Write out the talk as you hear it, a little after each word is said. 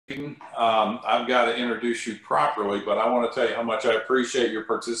I've got to introduce you properly, but I want to tell you how much I appreciate your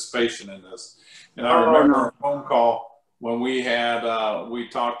participation in this. And I Oh, remember no. a phone call when we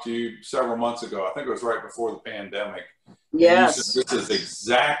talked to you several months ago. I think it was right before the pandemic. And you said Yes. this is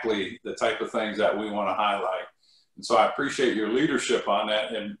exactly the type of things that we want to highlight. And so I appreciate your leadership on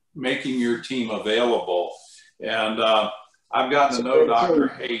that and making your team available. And I've gotten to know Dr.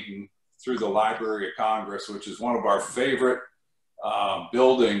 Hayden through the Library of Congress, which is one of our favorite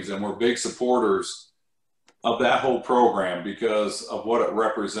buildings, and we're big supporters of that whole program because of what it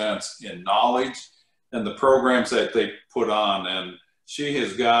represents in knowledge and the programs that they put on. And she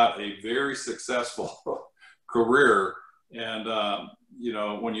has got a very successful career. And, you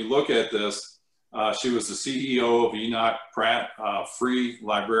know, when you look at this, she was the CEO of Enoch Pratt Free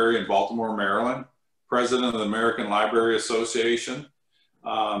Library in Baltimore, Maryland, president of the American Library Association.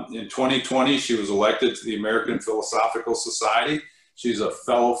 In 2020, she was elected to the American Philosophical Society. She's a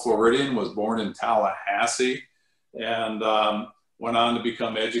fellow Floridian, was born in Tallahassee, and went on to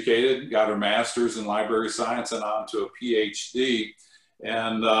become educated, got her master's in library science and on to a PhD.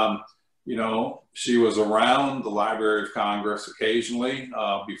 And, you know, she was around the Library of Congress occasionally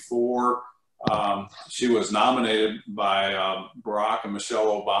before she was nominated by Barack and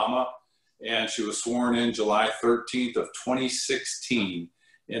Michelle Obama. And she was sworn in July 13th of 2016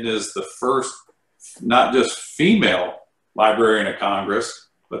 and is the first, not just female librarian of Congress,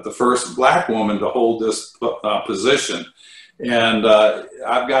 but the first Black woman to hold this position. And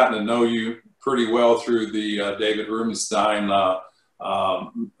I've gotten to know you pretty well through the David Rubenstein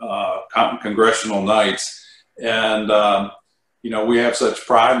congressional nights. And, you know, we have such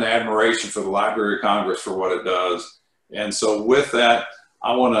pride and admiration for the Library of Congress for what it does. And so with that,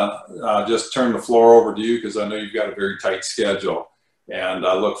 I want to just turn the floor over to you because I know you've got a very tight schedule. And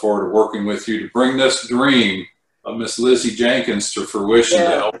I look forward to working with you to bring this dream of Miss Lizzie Jenkins to fruition to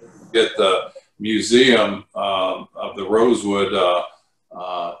help get the museum of the Rosewood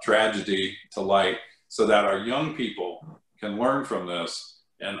tragedy to light so that our young people can learn from this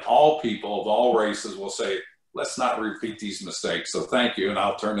and all people of all races will say, let's not repeat these mistakes. So thank you, and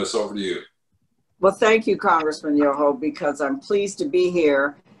I'll turn this over to you. Well, thank you, Congressman Yoho, because I'm pleased to be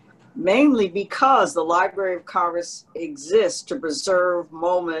here, mainly because the Library of Congress exists to preserve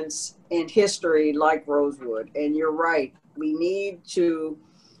moments in history like Rosewood. And you're right, we need to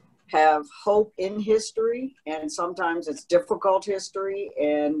have hope in history, and sometimes it's difficult history,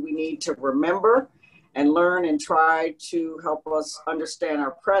 and we need to remember and learn and try to help us understand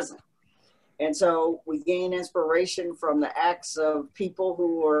our present. And so we gain inspiration from the acts of people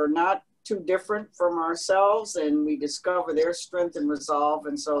who are not too different from ourselves, and we discover their strength and resolve.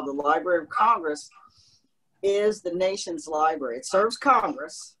 And so the Library of Congress is the nation's library. It serves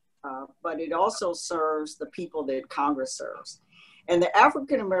Congress, but it also serves the people that Congress serves. And the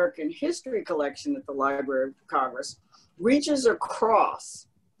African American History Collection at the Library of Congress reaches across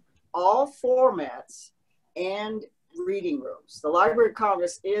all formats and reading rooms. The Library of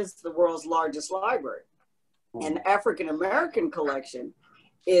Congress is the world's largest library. And the African American collection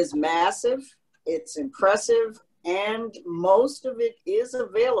is massive, it's impressive, and most of it is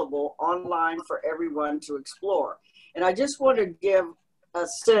available online for everyone to explore. And I just want to give a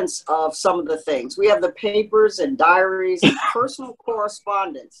sense of some of the things. We have the papers and diaries and personal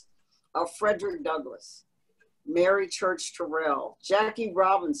correspondence of Frederick Douglass, Mary Church Terrell, Jackie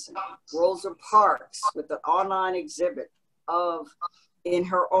Robinson, Rosa Parks with the online exhibit of, in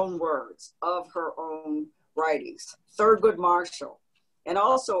her own words, of her own writings, Thurgood Marshall, and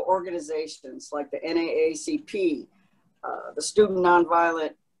also organizations like the NAACP, the Student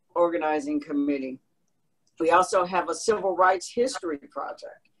Nonviolent Organizing Committee. We also have a Civil Rights History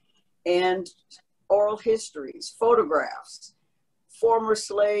Project and oral histories, photographs, former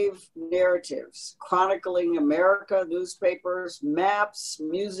slave narratives, chronicling America, newspapers, maps,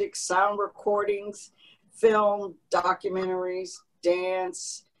 music, sound recordings, film, documentaries,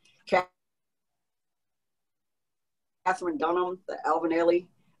 dance, Catherine Dunham, the Alvin Ailey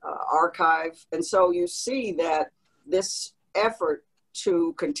archive. And so you see that this effort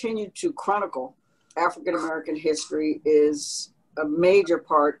to continue to chronicle African American history is a major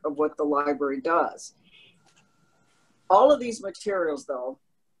part of what the library does. All of these materials, though,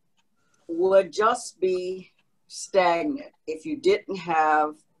 would just be stagnant if you didn't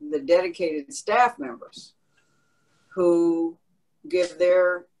have the dedicated staff members who give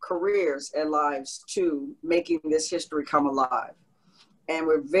their careers and lives to making this history come alive. And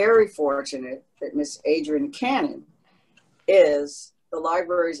we're very fortunate that Miss Adrienne Cannon is the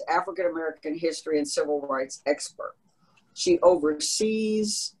library's African American history and civil rights expert. She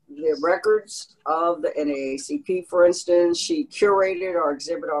oversees the records of the NAACP, for instance. She curated our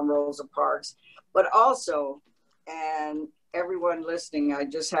exhibit on Rosa Parks, but also, and everyone listening, I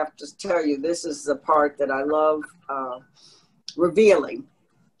just have to tell you, this is the part that I love revealing.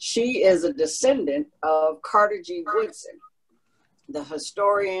 She is a descendant of Carter G. Woodson, the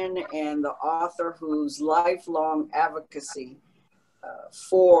historian and the author whose lifelong advocacy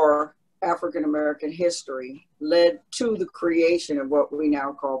for African-American history led to the creation of what we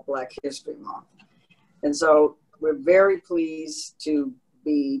now call Black History Month. And so we're very pleased to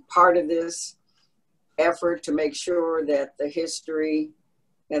be part of this effort to make sure that the history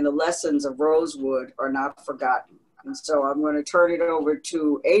and the lessons of Rosewood are not forgotten. And so I'm going to turn it over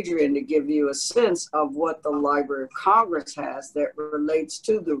to Adrian to give you a sense of what the Library of Congress has that relates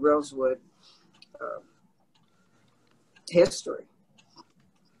to the Rosewood history.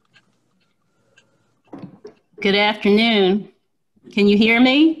 Good afternoon. Can you hear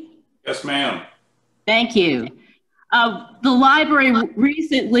me? Yes, ma'am. Thank you. The library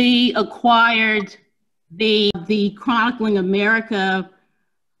recently acquired the Chronicling America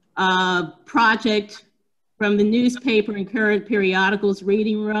project from the newspaper and current periodicals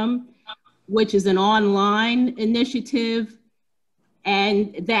reading room, which is an online initiative,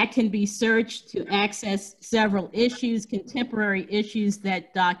 and that can be searched to access several issues, contemporary issues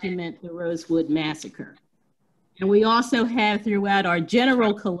that document the Rosewood Massacre. And we also have throughout our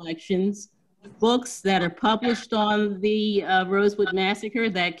general collections books that are published on the Rosewood Massacre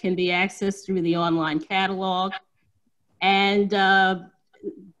that can be accessed through the online catalog, and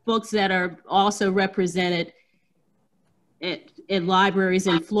books that are also represented at libraries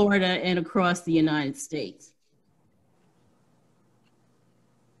in Florida and across the United States.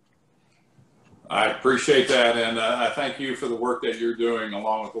 I appreciate that, and I thank you for the work that you're doing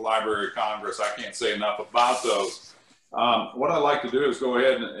along with the Library of Congress. I can't say enough about those. What I'd like to do is go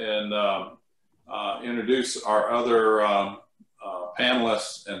ahead and introduce our other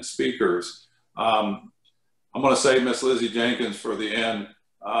panelists and speakers. I'm going to save Miss Lizzie Jenkins for the end.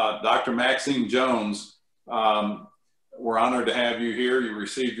 Dr. Maxine Jones, we're honored to have you here. You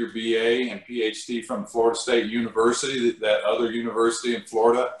received your BA and PhD from Florida State University, that other university in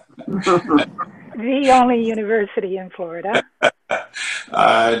Florida. The only university in Florida.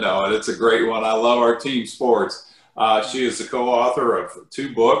 I know, and it's a great one. I love our team sports. She is the co-author of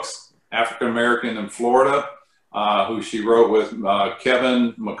 2 books, African American in Florida, who she wrote with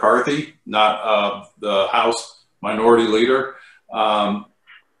Kevin McCarthy, not the House Minority Leader, and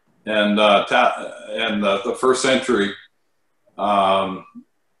the first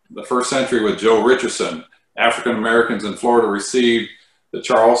century with Joe Richardson. African Americans in Florida received the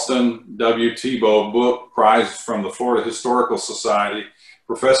Charleston W. Tebow Book Prize from the Florida Historical Society.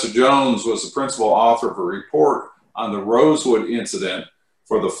 Professor Jones was the principal author of a report on the Rosewood incident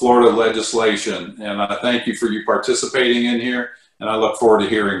for the Florida legislation. And I thank you for you participating in here, and I look forward to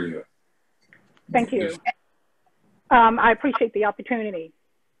hearing you. Thank you. I appreciate the opportunity.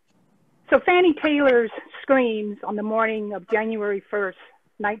 So Fannie Taylor's screams on the morning of January 1st,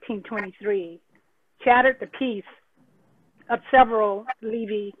 1923, shattered the peace of several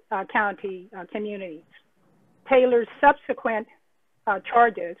Levy County communities. Taylor's subsequent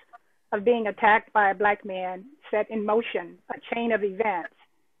charges of being attacked by a Black man set in motion a chain of events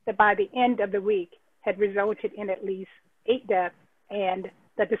that by the end of the week had resulted in at least 8 deaths and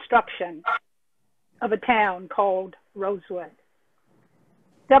the destruction of a town called Rosewood.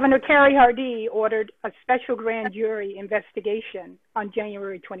 Governor Carey Hardee ordered a special grand jury investigation on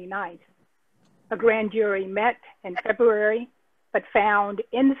January 29th. A grand jury met in February, but found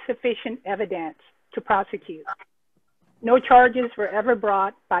insufficient evidence to prosecute. No charges were ever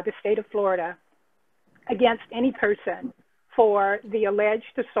brought by the state of Florida against any person for the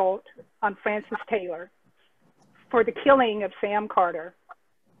alleged assault on Frances Taylor, for the killing of Sam Carter,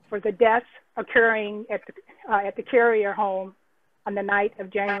 for the deaths occurring at the Carrier home on the night of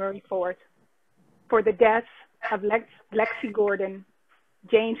January 4th, for the deaths of Lexi Gordon,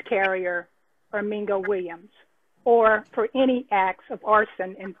 James Carrier, or Mingo Williams, or for any acts of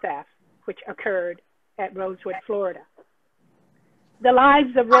arson and theft which occurred at Rosewood, Florida. The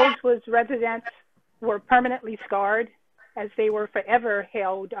lives of Rosewood's residents were permanently scarred, as they were forever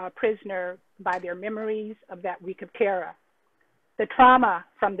held prisoner by their memories of that week of terror. The trauma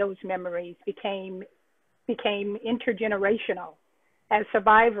from those memories became intergenerational as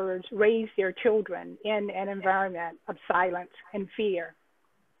survivors raised their children in an environment of silence and fear.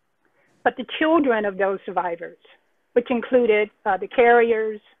 But the children of those survivors, which included the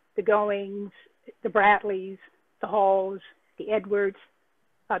Carriers, the Goings, the Bradleys, the Halls, the Edwards,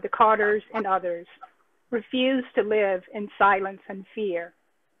 the Carters, and others, refused to live in silence and fear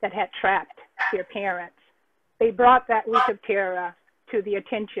that had trapped their parents. They brought that week of terror to the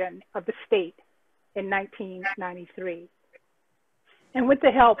attention of the state in 1993. And with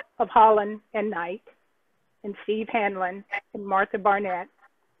the help of Holland and Knight and Steve Hanlon and Martha Barnett,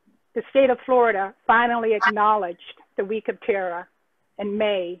 the state of Florida finally acknowledged the week of terror in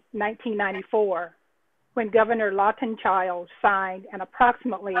May 1994, when Governor Lawton Chiles signed an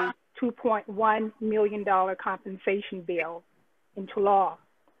approximately $2.1 million compensation bill into law.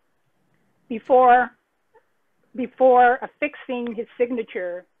 Before affixing his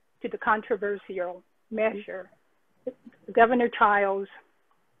signature to the controversial measure, Governor Chiles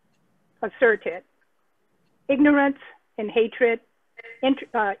asserted, ignorance and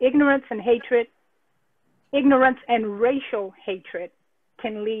racial hatred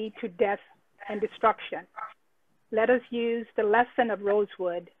can lead to death and destruction. Let us use the lesson of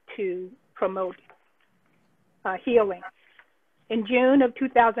Rosewood to promote healing. In June of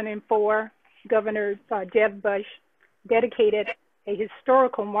 2004, Governor Jeb Bush dedicated a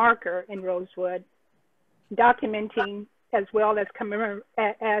historical marker in Rosewood, documenting as well as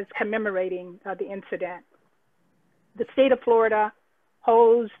commemorating the incident. The state of Florida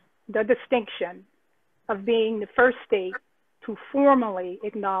holds the distinction of being the first state to formally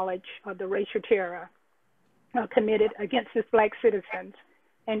acknowledge the racial terror committed against its Black citizens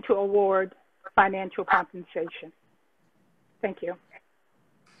and to award financial compensation. Thank you.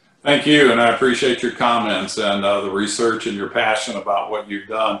 Thank you, and I appreciate your comments and the research and your passion about what you've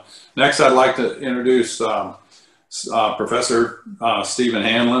done. Next, I'd like to introduce Professor Stephen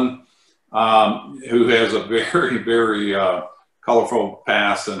Hanlon, who has a very, very colorful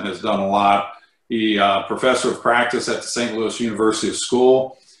past and has done a lot. He professor of practice at the St. Louis University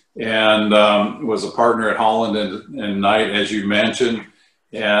School and was a partner at Holland and Knight, as you mentioned.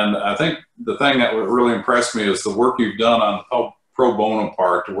 And I think the thing that would really impress me is the work you've done on the pro bono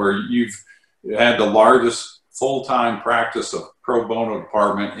part, where you've had the largest full-time practice of pro bono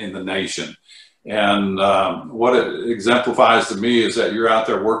department in the nation. And what it exemplifies to me is that you're out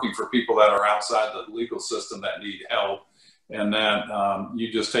there working for people that are outside the legal system that need help, and that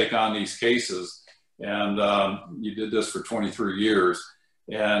you just take on these cases. And you did this for 23 years.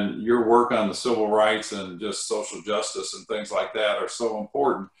 And your work on the civil rights and just social justice and things like that are so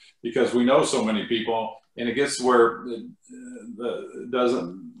important, because we know so many people, and it gets where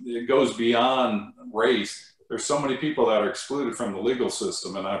it goes beyond race. There's so many people that are excluded from the legal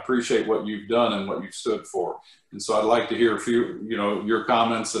system, and I appreciate what you've done and what you've stood for. And so I'd like to hear a few, your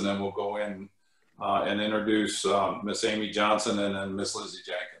comments, and then we'll go in and introduce Miss Amy Johnson and then Miss Lizzie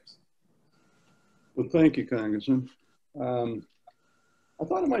Jenkins. Well, thank you, Congressman. I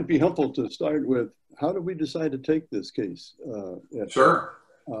thought it might be helpful to start with, how did we decide to take this case at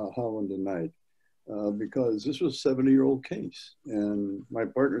Holland and Knight? Because this was a 70-year-old case, and my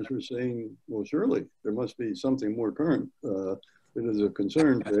partners were saying, well, surely there must be something more current that is a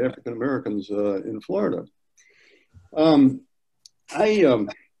concern to African Americans in Florida.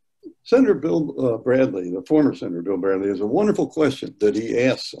 Senator Bill Bradley, the former Senator Bill Bradley, has a wonderful question that he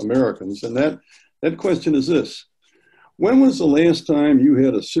asks Americans, and that question is this: when was the last time you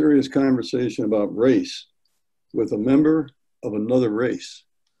had a serious conversation about race with a member of another race?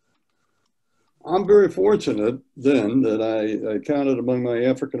 I'm very fortunate then that I counted among my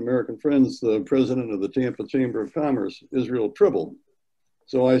African-American friends the president of the Tampa Chamber of Commerce, Israel Tribble.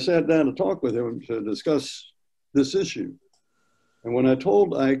 So I sat down to talk with him to discuss this issue. And when I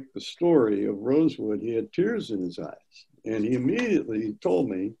told Ike the story of Rosewood, he had tears in his eyes. And he immediately told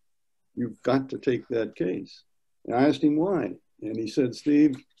me, you've got to take that case. And I asked him why. And he said,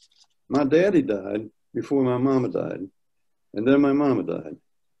 Steve, my daddy died before my mama died. And then my mama died.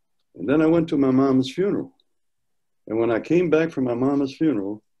 And then I went to my mama's funeral. And when I came back from my mama's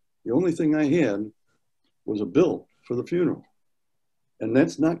funeral, the only thing I had was a bill for the funeral. And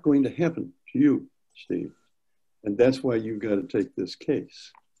that's not going to happen to you, Steve. And that's why you've got to take this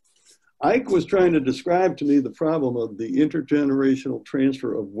case. Ike was trying to describe to me the problem of the intergenerational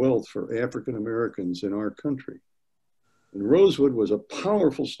transfer of wealth for African Americans in our country. And Rosewood was a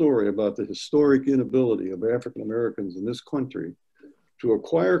powerful story about the historic inability of African Americans in this country to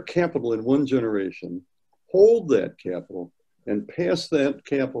acquire capital in one generation, hold that capital, and pass that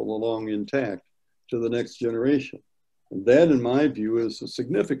capital along intact to the next generation. And that, in my view, is the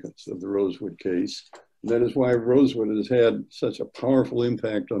significance of the Rosewood case. And that is why Rosewood has had such a powerful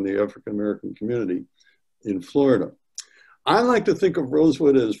impact on the African American community in Florida. I like to think of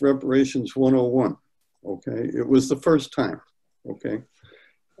Rosewood as reparations 101, okay? It was the first time, okay?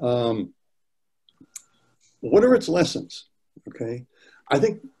 What are its lessons, okay? I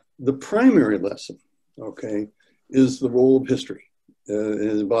think the primary lesson okay, is the role of history,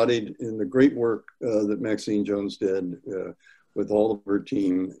 embodied in the great work that Maxine Jones did with all of her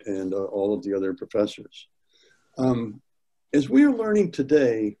team and all of the other professors. As we are learning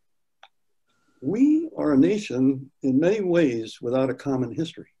today, we are a nation in many ways without a common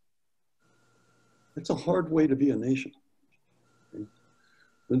history. It's a hard way to be a nation. Okay?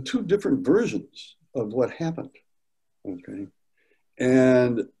 There are two different versions of what happened, okay?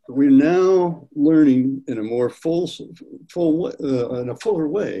 And we're now learning in a more in a fuller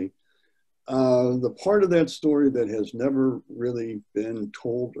way, the part of that story that has never really been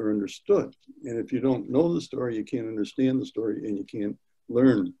told or understood. And if you don't know the story, you can't understand the story and you can't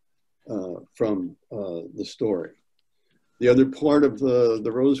learn from the story. The other part of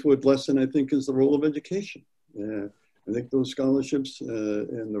the Rosewood lesson, I think, is the role of education. I think those scholarships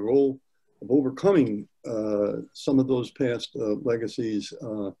and the role of overcoming some of those past legacies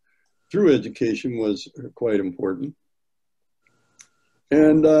through education was quite important.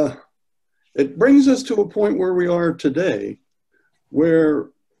 And it brings us to a point where we are today, where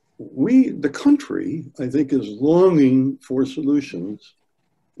the country, I think, is longing for solutions,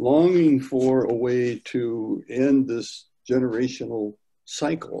 longing for a way to end this generational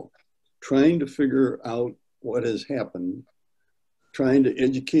cycle, trying to figure out what has happened, trying to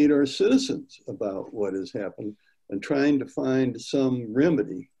educate our citizens about what has happened, and trying to find some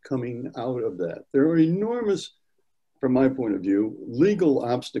remedy coming out of that. There are enormous, from my point of view, legal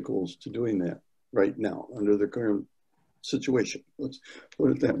obstacles to doing that right now under the current situation. Let's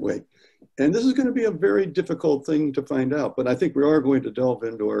put it that way. And this is going to be a very difficult thing to find out, but I think we are going to delve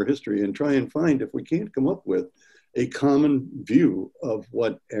into our history and try and find if we can't come up with a common view of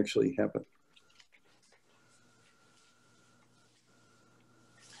what actually happened.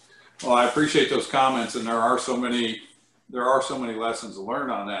 Well, I appreciate those comments, and there are so many lessons to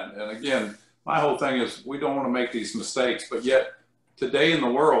learn on that. And again, my whole thing is we don't want to make these mistakes, but yet today in the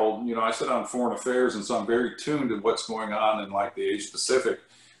world, you know, I sit on foreign affairs, and so I'm very tuned to what's going on in like the Asia Pacific.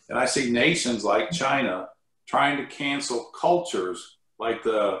 And I see nations like China trying to cancel cultures like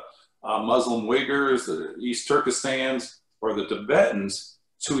the Muslim Uyghurs, the East Turkestans, or the Tibetans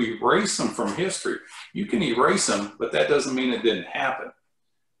to erase them from history. You can erase them, but that doesn't mean it didn't happen.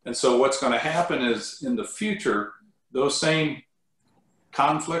 And so what's going to happen is in the future, those same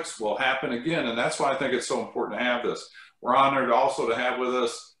conflicts will happen again. And that's why I think it's so important to have this. We're honored also to have with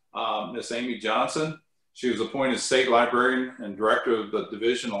us Miss Amy Johnson. She was appointed State Librarian and Director of the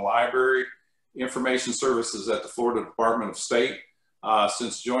Division of Library Information Services at the Florida Department of State.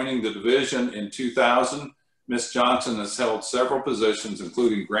 Since joining the division in 2000, Ms. Johnson has held several positions,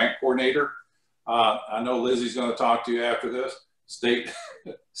 including Grant Coordinator. I know Lizzie's going to talk to you after this.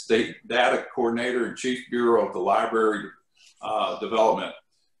 State Data Coordinator and Chief Bureau of the Library Development.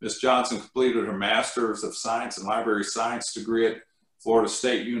 Ms. Johnson completed her Master's of Science and Library Science degree at Florida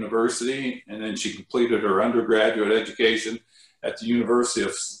State University, and then she completed her undergraduate education at the University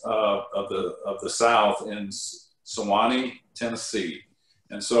of the South in Sewanee, Tennessee.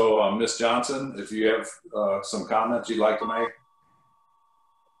 And so, Ms. Johnson, if you have some comments you'd like to make.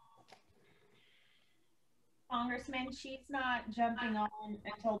 Congressman, she's not jumping on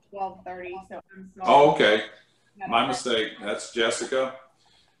until 12:30, so I'm sorry. Oh, okay. My mistake. That's Jessica.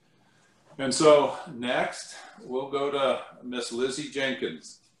 And so next, we'll go to Miss Lizzie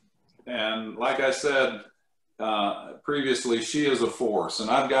Jenkins. And like I said previously, she is a force. And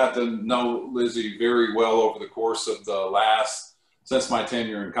I've got to know Lizzie very well over the course of since my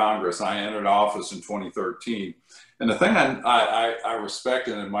tenure in Congress. I entered office in 2013. And the thing I respect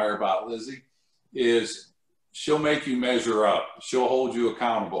and admire about Lizzie is she'll make you measure up. She'll hold you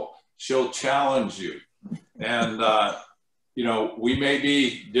accountable. She'll challenge you. And, you know, we may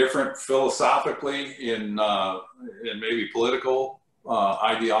be different philosophically in maybe political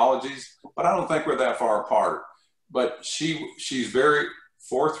ideologies, but I don't think we're that far apart. But she's very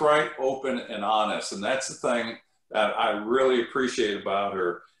forthright, open, and honest. And that's the thing that I really appreciate about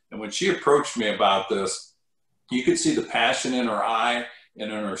her. And when she approached me about this, you could see the passion in her eye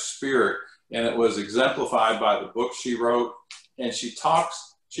and in her spirit. And it was exemplified by the book she wrote. And she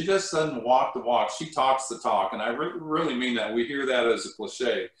just doesn't walk the walk, she talks the talk. And I really mean that. We hear that as a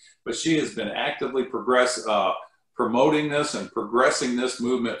cliche, but she has been actively promoting this and progressing this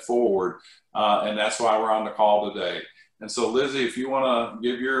movement forward. And that's why we're on the call today. And so Lizzie, if you wanna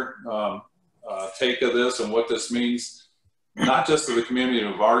give your take of this and what this means, not just to the community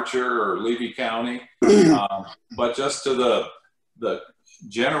of Archer or Levy County, but just to the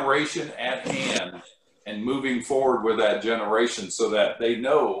generation at hand and moving forward with that generation so that they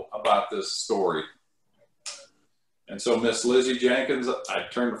know about this story. And so Miss Lizzie Jenkins, I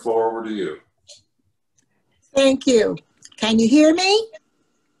turn the floor over to you. Thank you. Can you hear me?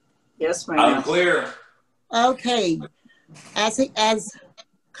 Yes, ma'am. I'm clear. Okay. As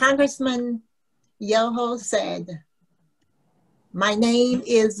Congressman Yoho said, my name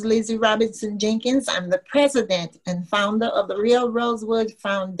is Lizzie Robinson Jenkins. I'm the president and founder of the Real Rosewood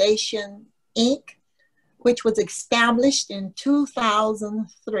Foundation, Inc., which was established in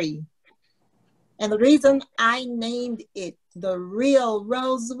 2003. And the reason I named it the Real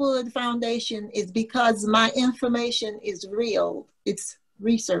Rosewood Foundation is because my information is real. It's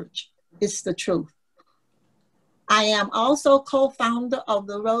research. It's the truth. I am also co-founder of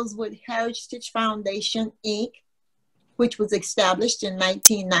the Rosewood Heritage Foundation, Inc., which was established in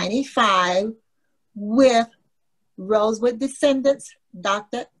 1995 with Rosewood descendants,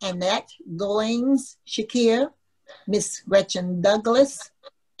 Dr. Annette Goings Shakir, Miss Gretchen Douglas,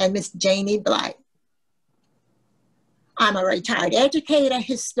 and Miss Janie Blight. I'm a retired educator,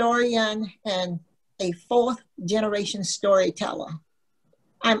 historian, and a fourth-generation storyteller.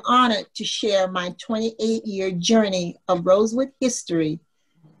 I'm honored to share my 28-year journey of Rosewood history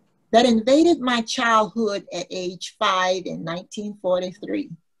that invaded my childhood at age 5 in 1943.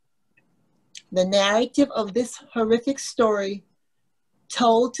 The narrative of this horrific story,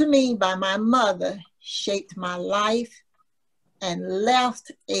 told to me by my mother, shaped my life and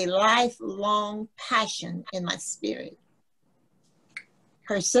left a lifelong passion in my spirit.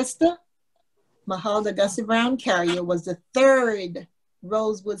 Her sister, Mahalda Gussie Brown Carrier, was the third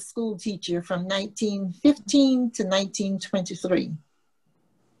Rosewood school teacher from 1915 to 1923.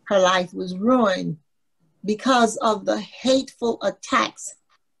 Her life was ruined because of the hateful attacks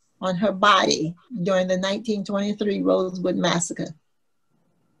on her body during the 1923 Rosewood Massacre.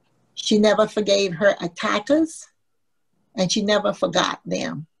 She never forgave her attackers, and she never forgot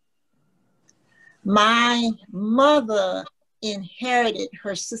them. My mother inherited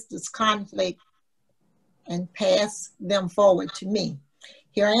her sister's conflict and passed them forward to me.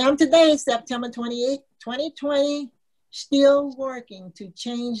 Here I am today, September 28, 2020, still working to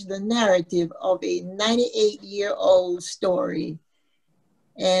change the narrative of a 98-year-old story.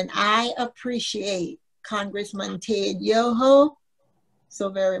 And I appreciate Congressman Ted Yoho so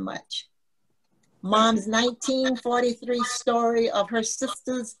very much. Mom's 1943 story of her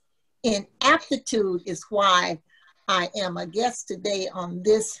sister's inaptitude is why I am a guest today on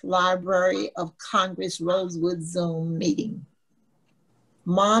this Library of Congress Rosewood Zoom meeting.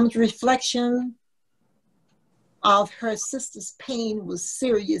 Mom's reflection of her sister's pain was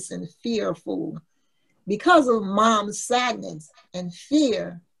serious and fearful. Because of Mom's sadness and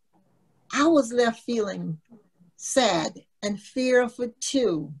fear, I was left feeling sad and fearful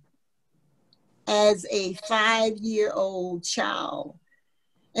too, as a 5-year-old child.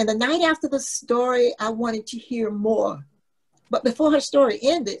 And the night after the story, I wanted to hear more. But before her story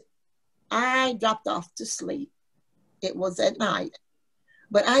ended, I dropped off to sleep. It was at night.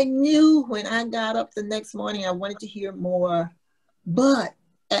 But I knew when I got up the next morning, I wanted to hear more. But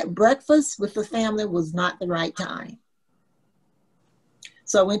at breakfast with the family was not the right time.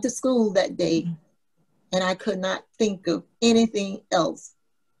 So I went to school that day, and I could not think of anything else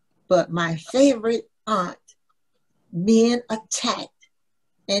but my favorite aunt being attacked.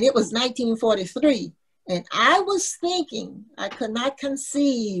 And it was 1943. And I was thinking, I could not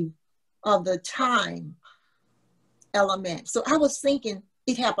conceive of the time element. So I was thinking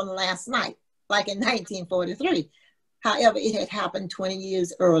it happened last night, like in 1943. However, it had happened 20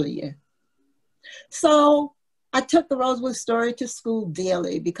 years earlier. So I took the Rosewood story to school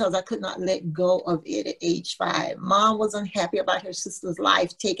daily because I could not let go of it at age 5. Mom was unhappy about her sister's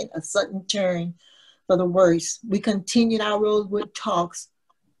life taking a sudden turn for the worse. We continued our Rosewood talks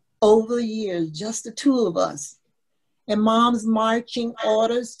over the years, just the two of us. And Mom's marching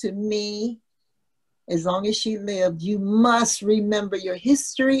orders to me, as long as she lived, you must remember your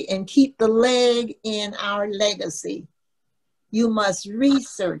history and keep the leg in our legacy. You must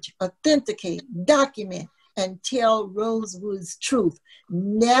research, authenticate, document, and tell Rosewood's truth.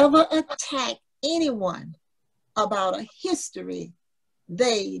 Never attack anyone about a history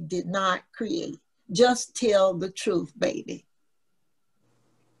they did not create. Just tell the truth, baby.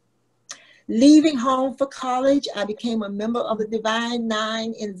 Leaving home for college, I became a member of the Divine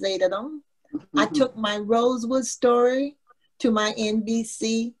Nine in Zetadom. I took my Rosewood story to my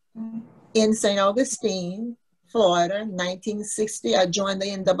NBC in St. Augustine, Florida, 1960. I joined the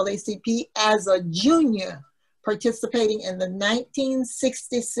NAACP as a junior, participating in the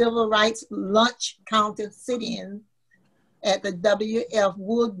 1960 Civil Rights Lunch Counter sit-in at the W.F.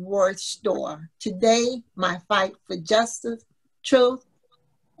 Woodworth store. Today, my fight for justice, truth,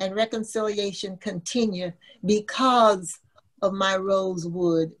 and reconciliation continue because of my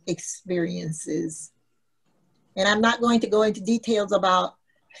Rosewood experiences. And I'm not going to go into details about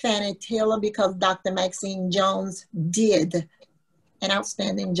Fannie Taylor because Dr. Maxine Jones did an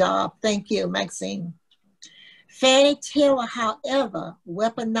outstanding job. Thank you, Maxine. Fannie Taylor, however,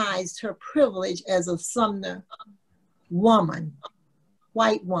 weaponized her privilege as a Sumner woman,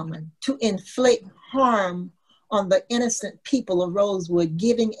 white woman, to inflict harm on the innocent people of Rosewood,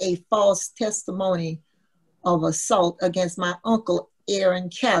 giving a false testimony of assault against my uncle, Aaron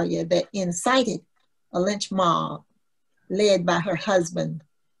Carrier, that incited a lynch mob led by her husband,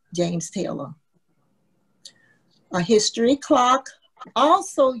 James Taylor. A history clock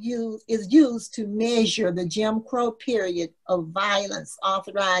also is used to measure the Jim Crow period of violence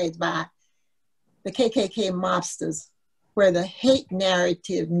authorized by the KKK mobsters, where the hate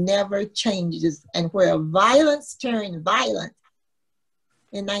narrative never changes and where violence turned violent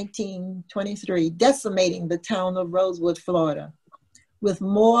in 1923, decimating the town of Rosewood, Florida, with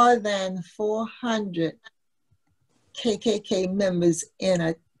more than 400 KKK members in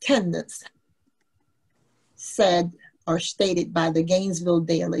attendance, said or stated by the Gainesville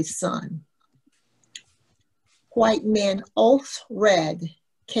Daily Sun. White men oath read,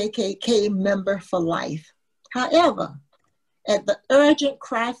 KKK member for life. However, at the urgent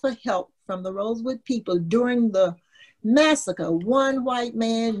cry for help from the Rosewood people during the massacre, one white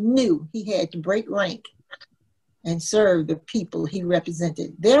man knew he had to break rank and serve the people he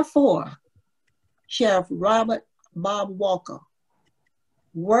represented. Therefore, Sheriff Robert Bob Walker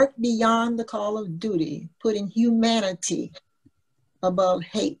worked beyond the call of duty, putting humanity above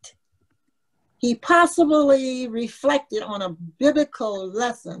hate. He possibly reflected on a biblical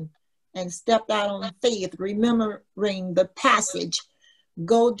lesson and stepped out on faith, remembering the passage,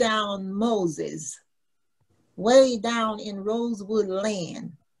 go down Moses, way down in Rosewood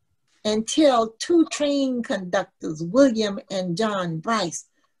land, and tell two train conductors, William and John Bryce,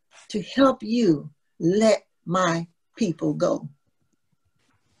 to help you let my people go.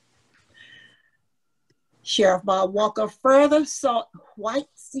 Sheriff Bob Walker further sought white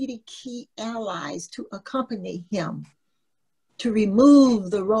city key allies to accompany him to remove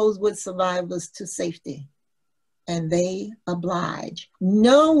the Rosewood survivors to safety. And they obliged,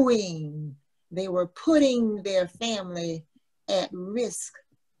 knowing they were putting their family at risk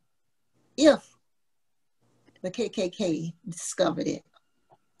if the KKK discovered it.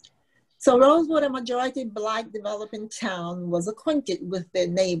 So Rosewood, a majority Black developing town, was acquainted with their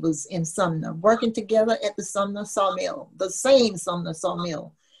neighbors in Sumner, working together at the Sumner Sawmill, the same Sumner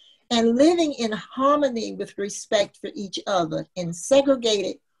Sawmill, and living in harmony with respect for each other in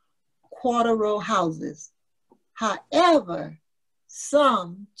segregated quarter row houses. However,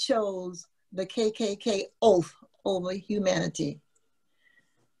 some chose the KKK oath over humanity.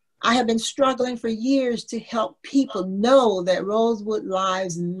 I have been struggling for years to help people know that Rosewood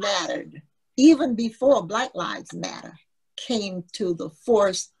lives mattered, even before Black Lives Matter came to the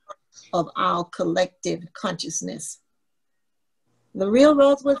force of our collective consciousness. The Real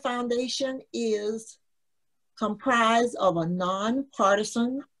Rosewood Foundation is comprised of a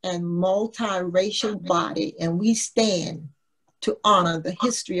nonpartisan and multiracial body, and we stand to honor the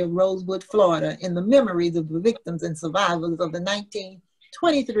history of Rosewood, Florida, in the memories of the victims and survivors of the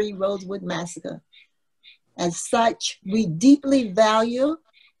 1923 Rosewood Massacre. As such, we deeply value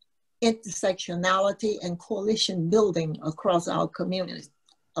intersectionality and coalition building across our communities,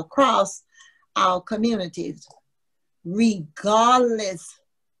 regardless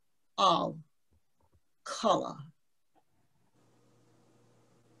of color.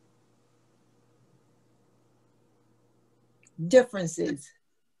 Differences.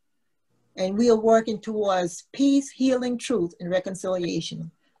 And we are working towards peace, healing, truth, and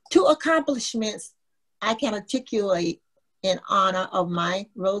reconciliation. Two accomplishments I can articulate in honor of my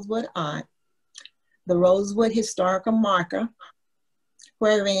Rosewood aunt: the Rosewood Historical Marker,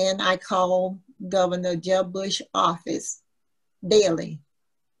 wherein I call Governor Jeb Bush's office daily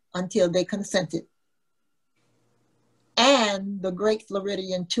until they consented, and the Great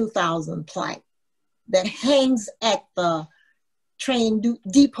Floridian 2000 plaque that hangs at the train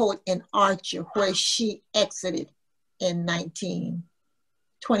depot in Archer, where she exited in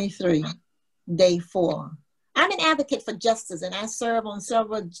 1923, day 4. I'm an advocate for justice, and I serve on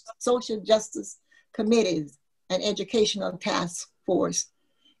several social justice committees and educational task force.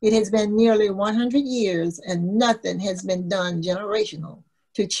 It has been nearly 100 years and nothing has been done generational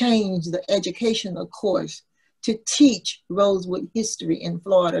to change the educational course to teach Rosewood history in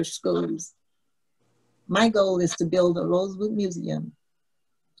Florida schools. My goal is to build a Rosewood Museum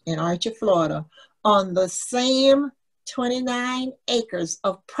in Archer, Florida, on the same 29 acres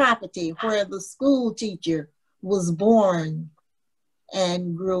of property where the school teacher was born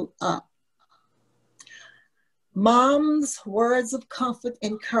and grew up. Mom's words of comfort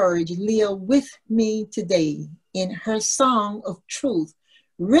and courage live with me today in her song of truth,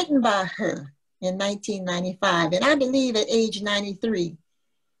 written by her in 1995. And I believe at age 93,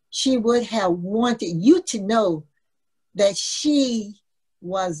 she would have wanted you to know that she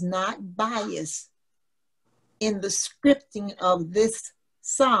was not biased in the scripting of this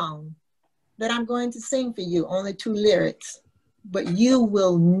song that I'm going to sing for you, only 2 lyrics, but you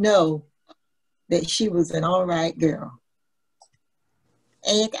will know that she was an all right girl.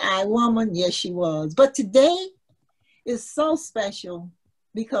 Ain't I woman? Yes, she was. But today is so special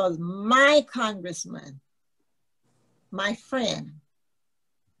because my congressman, my friend,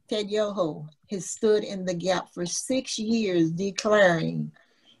 Ted Yoho, has stood in the gap for 6 years declaring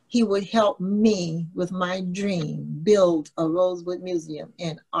he would help me with my dream, build a Rosewood Museum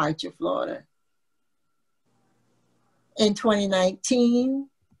in Archer, Florida. In 2019,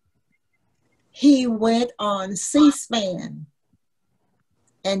 he went on C-SPAN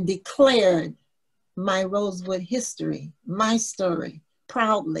and declared my Rosewood history, my story,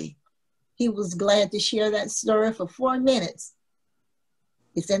 proudly. He was glad to share that story for 4 minutes.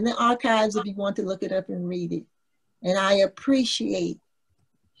 It's in the archives if you want to look it up and read it. And I appreciate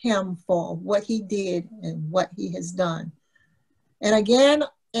him for what he did and what he has done. And again,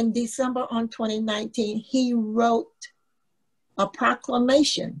 in December on 2019, he wrote a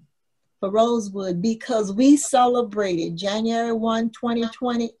proclamation for Rosewood because we celebrated January 1,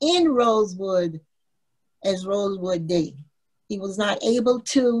 2020 in Rosewood as Rosewood Day. He was not able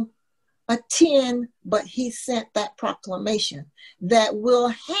to attend, but he sent that proclamation that will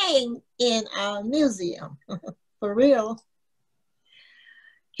hang in our museum, for real.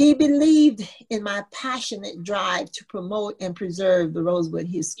 He believed in my passionate drive to promote and preserve the Rosewood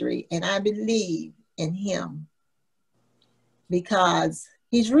history, and I believe in him because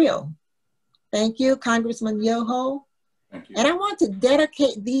he's real. Thank you, Congressman Yoho. Thank you. And I want to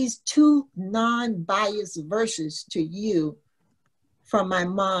dedicate these 2 non-biased verses to you from my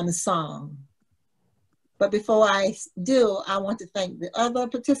mom's song. But before I do, I want to thank the other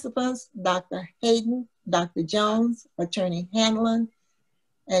participants, Dr. Hayden, Dr. Jones, Attorney Hanlon,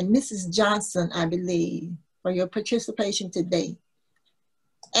 and Mrs. Johnson, I believe, for your participation today.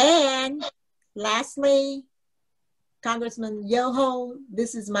 And lastly, Congressman Yoho,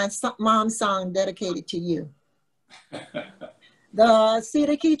 this is my mom's song dedicated to you. The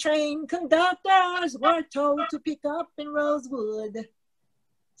Cedar Key train conductors were told to pick up in Rosewood.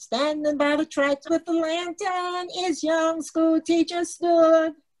 Standing by the tracks with a lantern, his young school teacher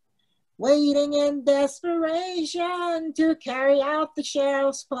stood, waiting in desperation to carry out the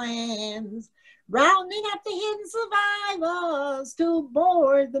sheriff's plans, rounding up the hidden survivors to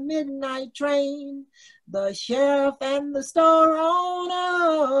board the midnight train. The sheriff and the store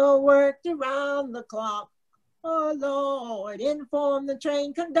owner worked around the clock. Oh Lord, inform the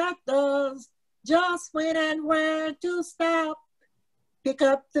train conductors just when and where to stop. Pick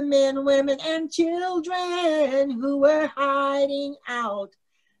up the men, women, and children who were hiding out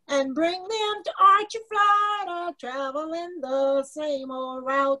and bring them to Archer, Florida, traveling the same old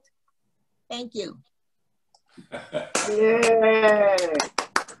route. Thank you. Yay.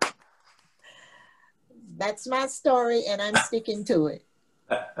 That's my story, and I'm sticking to it.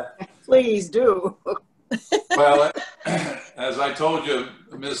 Please do. Well, as I told you,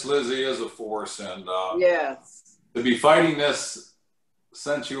 Miss Lizzie is a force, and Yes. to be fighting this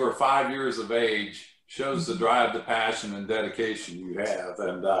since you were 5 years of age shows the drive, the passion, and dedication you have.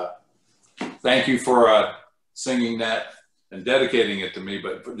 And thank you for singing that and dedicating it to me,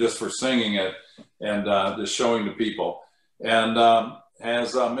 but just for singing it and just showing the people. And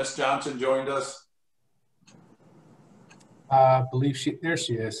has Miss Johnson joined us? I believe there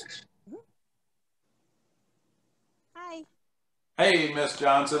she is. Hi. Hey, Miss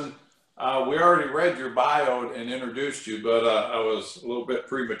Johnson. We already read your bio and introduced you, but I was a little bit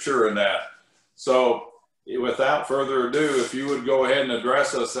premature in that. So without further ado, if you would go ahead and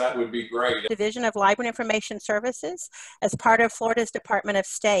address us, that would be great. Division of Library Information Services as part of Florida's Department of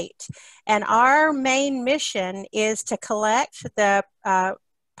State. And our main mission is to collect the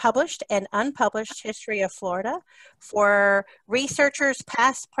published and unpublished history of Florida for researchers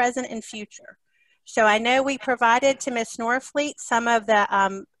past, present, and future. So I know we provided to Ms. Norfleet some of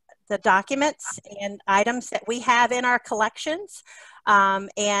the documents and items that we have in our collections.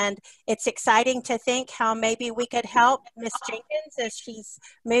 And it's exciting to think how maybe we could help Ms. Jenkins as she's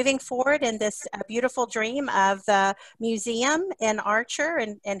moving forward in this beautiful dream of the museum in Archer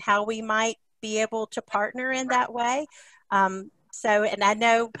and how we might be able to partner in that way. So, and I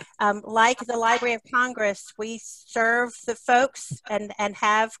know, like the Library of Congress, we serve the folks and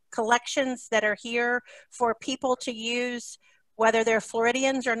have collections that are here for people to use, whether they're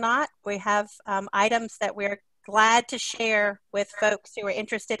Floridians or not. We have items that we're glad to share with folks who are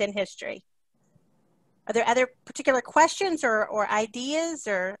interested in history. Are there other particular questions or ideas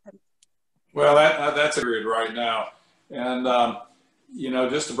or? Well, that's a period right now. And, you know,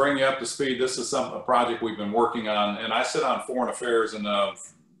 just to bring you up to speed, this is a project we've been working on, and I sit on foreign affairs and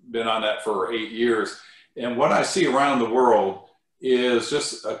been on that for 8 years. And what I see around the world is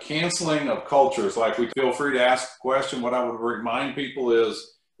just a canceling of cultures. Like, we feel free to ask a question. What I would remind people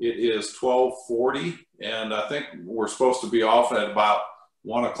is it is 12:40, and I think we're supposed to be off at about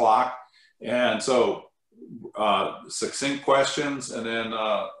 1 o'clock. And so succinct questions and then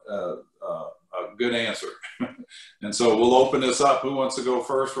a good answer. And so we'll open this up. Who wants to go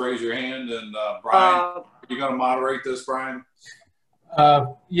first? Raise your hand. And Brian, are you going to moderate this, Brian?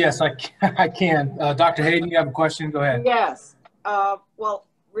 Yes, I can. Dr. Hayden, you have a question? Go ahead. Yes. Well,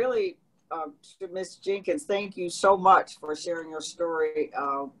 really, to Ms. Jenkins, thank you so much for sharing your story.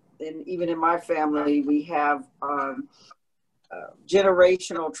 And even in my family, we have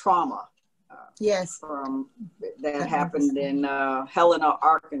generational trauma. Yes. From that happened in Helena,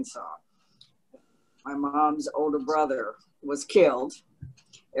 Arkansas. My mom's older brother was killed.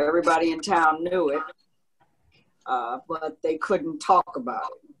 Everybody in town knew it, but they couldn't talk about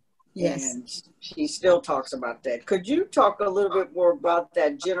it. Yes. And she still talks about that. Could you talk a little bit more about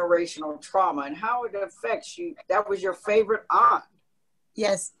that generational trauma and how it affects you? That was your favorite aunt.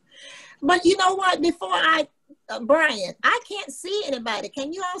 Yes. But you know what? Before Brian, I can't see anybody.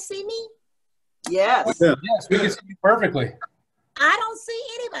 Can you all see me? Yes. Yes, we can see you perfectly. I don't see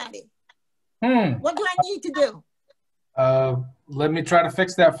anybody. What do I need to do? Let me try to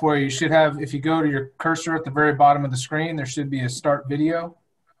fix that for you. You should have, if you go to your cursor at the very bottom of the screen, there should be a start video.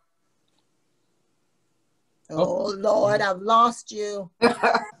 Oh, Lord, I've lost you.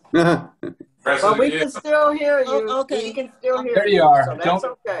 But we can still hear you. Oh, okay. We can still hear there you are. So that's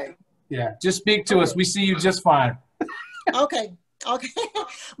okay. Yeah, just speak to us. We see you just fine. Okay. Okay.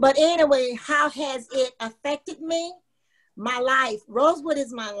 But anyway, how has it affected me? My life. Rosewood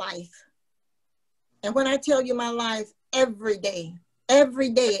is my life. And when I tell you my life, every day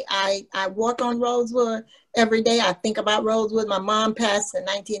I walk on Rosewood. Every day I think about Rosewood. My mom passed in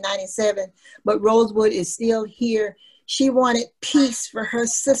 1997, but Rosewood is still here. She wanted peace for her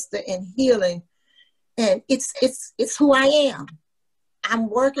sister and healing. And it's who I am. I'm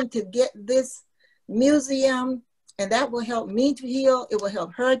working to get this museum, and that will help me to heal. It will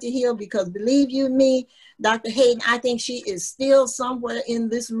help her to heal, because believe you me, Dr. Hayden, I think she is still somewhere in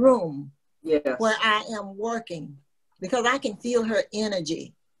this room. Yes. Where I am working, because I can feel her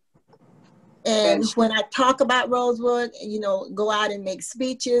energy. And when I talk about Rosewood, you know, go out and make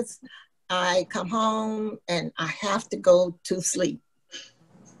speeches, I come home and I have to go to sleep.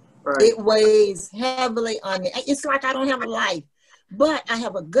 Right. It weighs heavily on me. It's like I don't have a life, but I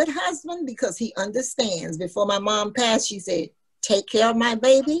have a good husband, because he understands. Before my mom passed, she said, take care of my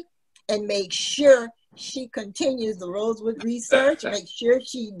baby and make sure she continues the Rosewood research, make sure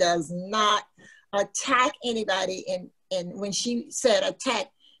she does not attack anybody. And when she said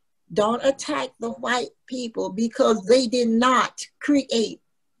attack, don't attack the white people, because they did not create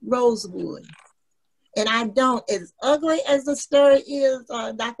Rosewood. And I don't, as ugly as the story is,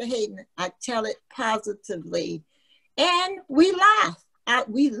 Dr. Hayden, I tell it positively. And we laugh.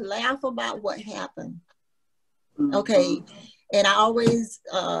 We laugh about what happened. Okay. And I always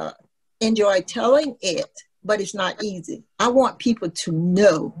enjoy telling it, but it's not easy. I want people to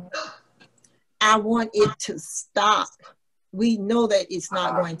know. I want it to stop. We know that it's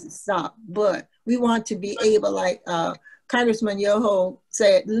not going to stop, but we want to be able, like Congressman Yoho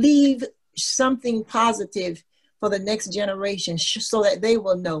said, leave something positive for the next generation so that they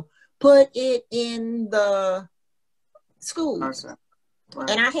will know. Put it in the schools. Right.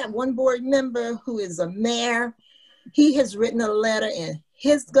 And I have one board member who is a mayor. He has written a letter, and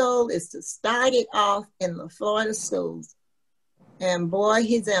his goal is to start it off in the Florida schools. And boy,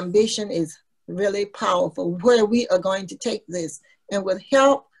 his ambition is really powerful, where we are going to take this. And with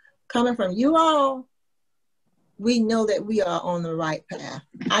help coming from you all, we know that we are on the right path.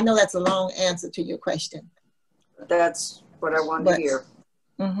 I know that's a long answer to your question. That's what I wanted to hear.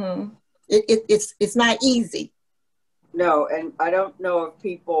 It's not easy. No, and I don't know if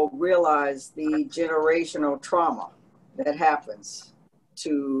people realize the generational trauma that happens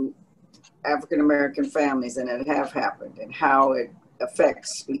to African-American families, and it have happened, and how it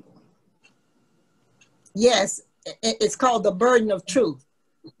affects people. Yes, it's called the burden of truth.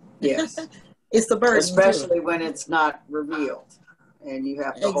 Yes. It's the burden. Especially when it's not revealed. and you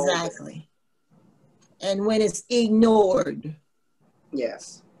have to hold it. Exactly. And when it's ignored.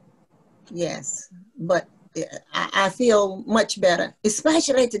 Yes. Yes. But I feel much better,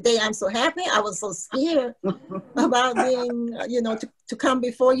 especially today. I'm so happy. I was so scared about being, you know, to come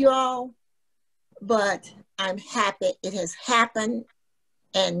before you all. But I'm happy it has happened.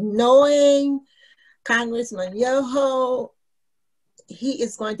 And knowing Congressman Yoho, he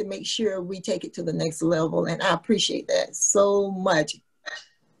is going to make sure we take it to the next level. And I appreciate that so much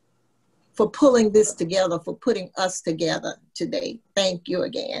for pulling this together, for putting us together today. Thank you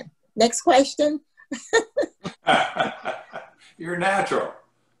again. Next question. You're natural.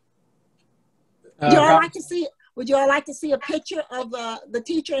 Would you all like to see? Would you all like to see a picture of the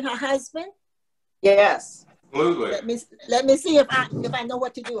teacher and her husband? Yes. Absolutely. Let me see if I know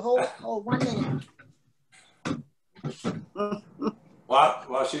what to do. Hold 1 minute.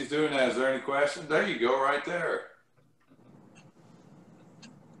 While she's doing that, is there any questions? There you go, right there.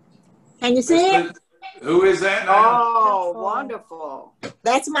 Can you see it? Who is that now? Oh, wonderful.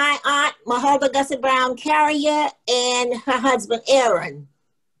 That's my aunt, Mahalda Gussie Brown Carrier, and her husband, Aaron.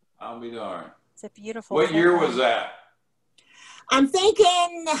 I'll be darned. It's a beautiful What year was that? I'm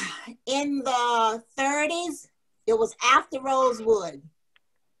thinking in the 30s. It was after Rosewood.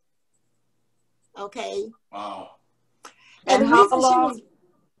 Okay. Wow. And how long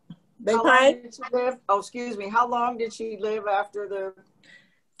did she live? Oh, excuse me. How long did she live after the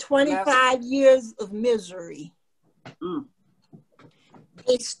 25 years of misery? Mm.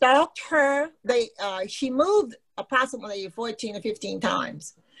 They stalked her. She moved approximately 14 or 15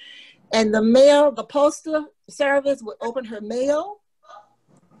 times. And the postal service would open her mail,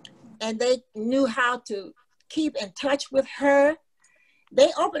 and they knew how to keep in touch with her. They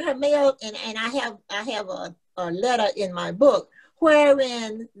opened her mail, and I have a letter in my book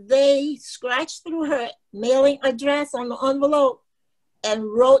wherein they scratched through her mailing address on the envelope and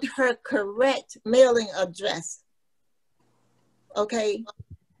wrote her correct mailing address. Okay,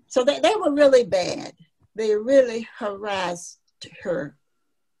 so they were really bad. They really harassed her.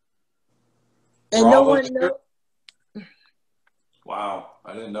 And no one knew. Wow,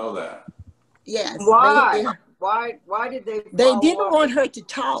 I didn't know that. Yes. Why? Why did they? They didn't want her to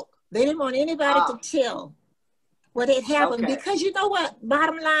talk. They didn't want anybody to tell what had happened. Okay. Because you know what?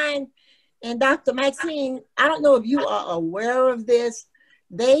 Bottom line, and Dr. Maxine, I don't know if you are aware of this.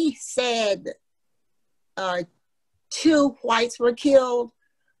 They said 2 whites were killed,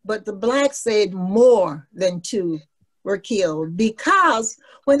 but the blacks said more than 2 were killed, because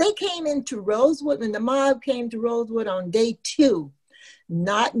when they came into Rosewood, when the mob came to Rosewood on day 2,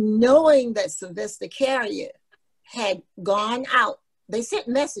 not knowing that Sylvester Carrier had gone out, they sent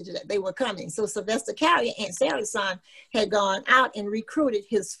messages that they were coming. So Sylvester Carrier, Aunt Sarah's son, had gone out and recruited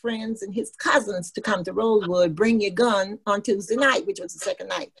his friends and his cousins to come to Rosewood, bring your gun on Tuesday night, which was the second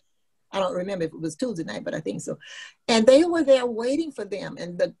night. I don't remember if it was Tuesday night, but I think so. And they were there waiting for them.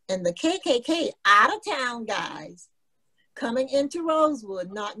 And the KKK out of town guys coming into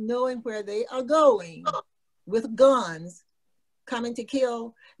Rosewood, not knowing where they are going with guns, coming to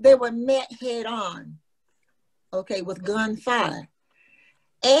kill, they were met head on, okay, with gunfire.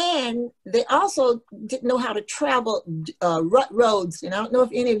 And they also didn't know how to travel rut roads. And I don't know if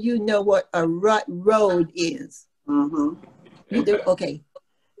any of you know what a rut road is. Mm-hmm. You do? Okay.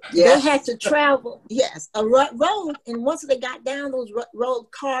 Yes. They had to travel, yes, a rut road. And once they got down those rut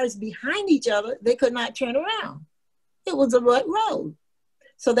road cars behind each other, they could not turn around. It was a rut road.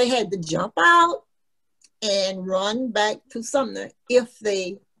 So they had to jump out and run back to Sumner if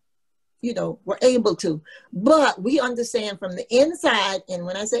they, you know, were able to. But we understand from the inside, and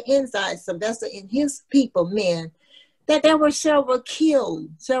when I say inside, Sylvester and his people, men, that there were several killed,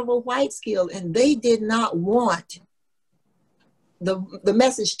 several whites killed, and they did not want the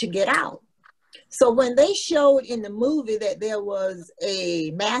message to get out. So when they showed in the movie that there was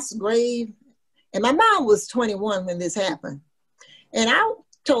a mass grave, and my mom was 21 when this happened, and I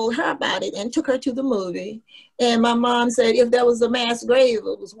told her about it and took her to the movie. And my mom said, if there was a mass grave,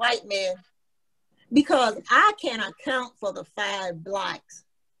 it was white men, because I cannot account for the 5 blacks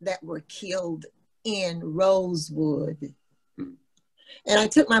that were killed in Rosewood. And I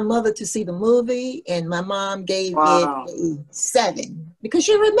took my mother to see the movie, and my mom gave it a 7, because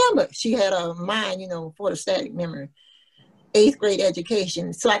she remembered. She had a mind, you know, photostatic memory, 8th grade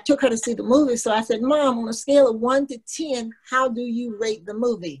education. So I took her to see the movie. So I said, Mom, on a scale of 1 to 10, how do you rate the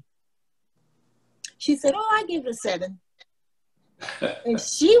movie? She said, oh, I give it a 7. And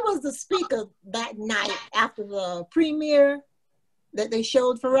she was the speaker that night after the premiere that they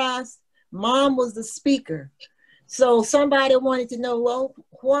showed for us. Mom was the speaker. So somebody wanted to know, well,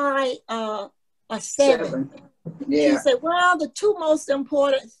 why a 7? Yeah. She said, well, the two most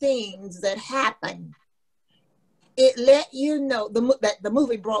important things that happened, it let you know, that the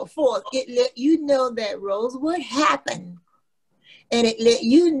movie brought forth, it let you know that Rosewood happened, and it let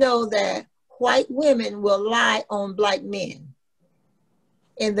you know that white women will lie on black men.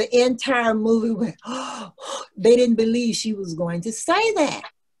 And the entire movie went, oh, they didn't believe she was going to say that.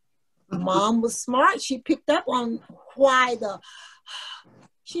 Mom was smart. She picked up on why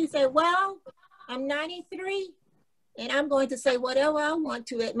she said, well, I'm 93 and I'm going to say whatever I want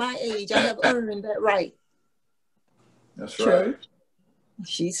to at my age. I have earned that right. That's True. right.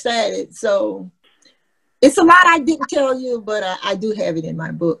 She said it. So it's a lot I didn't tell you, but I do have it in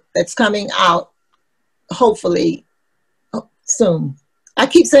my book that's coming out hopefully soon. I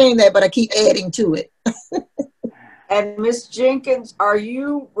keep saying that, but I keep adding to it. And Miss Jenkins, are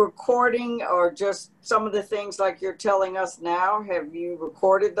you recording or just some of the things like you're telling us now? Have you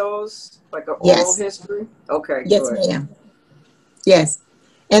recorded those, like an oral history? Okay, yes, good. ma'am. Yes.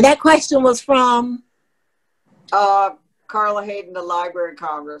 And that question was from? Carla Hayden, the Library of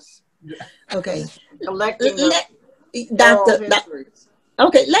Congress. Okay. Collecting the Dr. histories.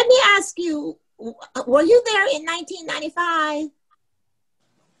 Okay, let me ask you, were you there in 1995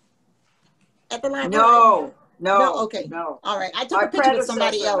 at the library? No, okay. No. All right. I took a picture with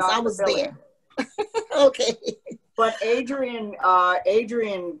somebody else. I was there. Okay. But Adrian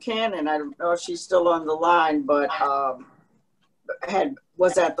Cannon, I don't know if she's still on the line, but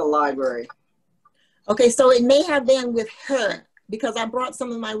was at the library. Okay, so it may have been with her because I brought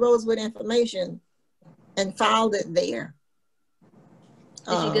some of my Rosewood information and filed it there.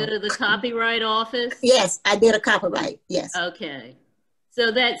 Did you go to the copyright office? Yes, I did a copyright. Yes. Okay.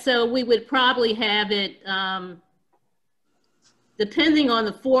 So we would probably have it, depending on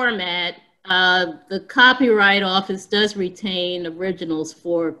the format, the Copyright Office does retain originals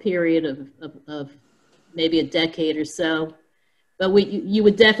for a period of maybe a decade or so. But you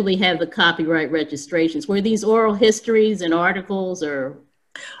would definitely have the copyright registrations. Were these oral histories and articles or?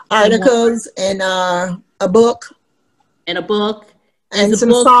 Articles and a book. And a book. And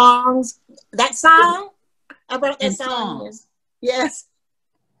some songs. That song? I brought that song. Songs. Yes.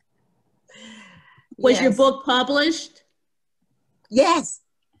 Was your book published? Yes.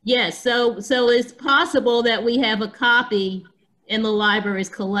 Yes. So it's possible that we have a copy in the library's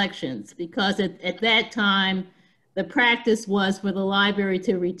collections because at that time, the practice was for the library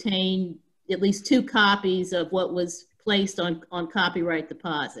to retain at least 2 copies of what was placed on copyright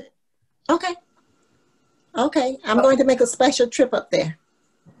deposit. Okay. Okay. I'm going to make a special trip up there.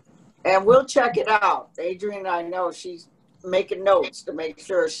 And we'll check it out. Adrian, I know she's making notes to make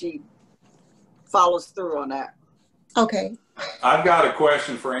sure she follows through on that. Okay. I've got a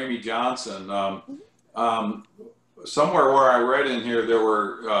question for Amy Johnson. Somewhere where I read in here, there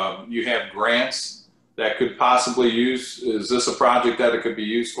were, you had grants that could possibly use. Is this a project that it could be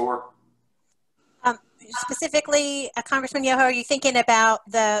used for? Specifically, Congressman Yoho, are you thinking about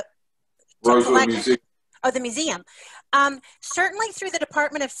the Rosewood Museum? Oh, the museum. Certainly through the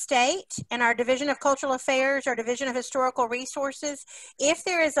Department of State and our Division of Cultural Affairs, our Division of Historical Resources, if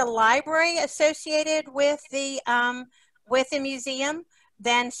there is a library associated with the museum,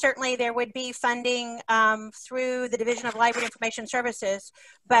 then certainly there would be funding through the Division of Library Information Services.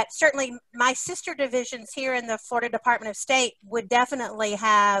 But certainly my sister divisions here in the Florida Department of State would definitely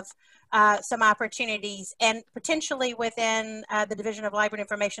have some opportunities, and potentially within the Division of Library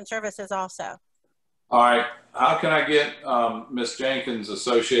Information Services also. All right. How can I get Ms. Jenkins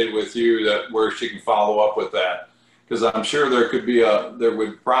associated with you where she can follow up with that? Because I'm sure there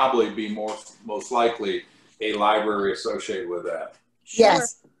would probably be most likely a library associated with that. Sure.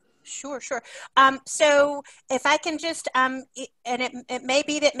 Yes. Sure. So if I can just, and it may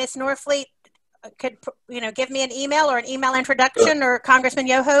be that Ms. Norfleet could, give me an email or an email introduction, or Congressman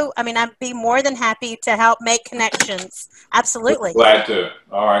Yoho. I mean, I'd be more than happy to help make connections. Absolutely. Glad to.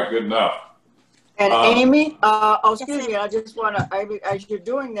 All right. Good enough. And Amy, excuse me, I just want to, as you're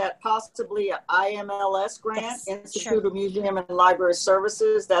doing that, possibly an IMLS grant, Institute of Museum and Library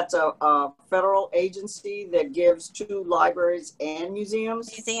Services. That's a federal agency that gives to libraries and museums.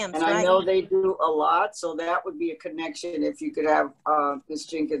 And I know they do a lot, so that would be a connection if you could have Ms.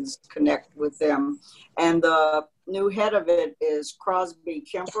 Jenkins connect with them. And the new head of it is Crosby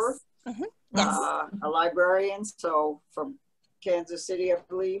Kemper, a librarian, so from Kansas City, I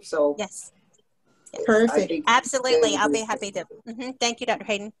believe. So yes. Perfect. Absolutely. I'll be happy to. Thank you, Dr.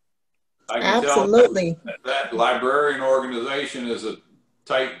 Hayden. Absolutely. That librarian organization is a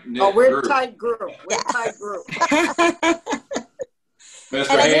tight-knit group. Oh, we're a tight group. We're a tight group.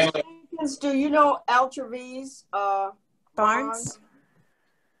 Mr. Hanley. Do you know Altravies Barnes?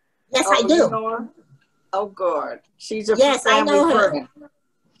 Yes, I do. You know her? Oh, good. She's a Yes, I know family her. friend.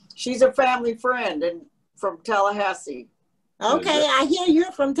 She's a family friend and from Tallahassee. Okay, I hear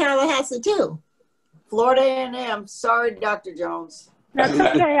you're from Tallahassee too. Florida A&M. Sorry, Dr. Jones. That's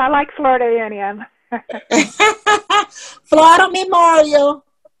okay. I like Florida A&M. Florida Memorial.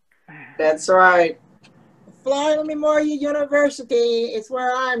 That's right. Florida Memorial University is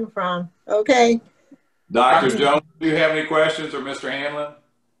where I'm from. Okay. Dr. Jones, do you have any questions, or Mr. Hanlon?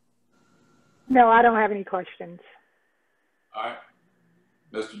 No, I don't have any questions. All right.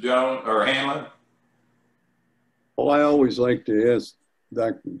 Mr. Jones or Hanlon? Well, I always like to ask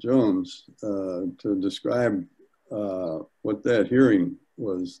Dr. Jones to describe what that hearing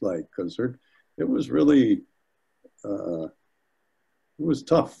was like, because it was really, it was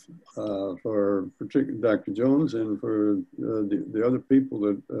tough for particularly Dr. Jones and for the other people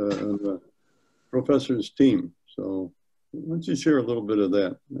that the professor's team. So why don't you share a little bit of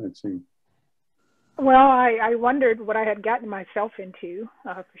that, Maxine? Well, I wondered what I had gotten myself into,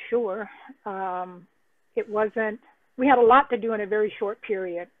 for sure. It wasn't, we had a lot to do in a very short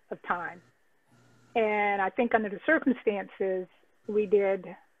period of time. And I think under the circumstances, we did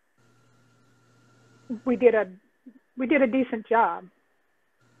a decent job.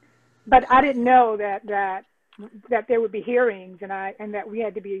 But I didn't know that there would be hearings and that we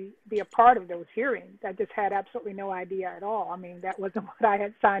had to be a part of those hearings. I just had absolutely no idea at all. I mean, that wasn't what I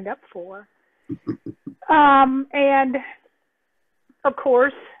had signed up for. And of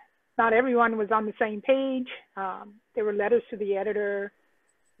course, not everyone was on the same page. There were letters to the editor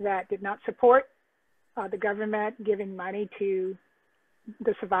that did not support the government giving money to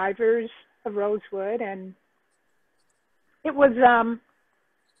the survivors of Rosewood. And it was,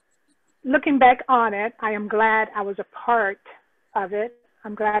 looking back on it, I am glad I was a part of it.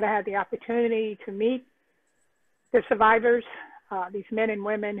 I'm glad I had the opportunity to meet the survivors, these men and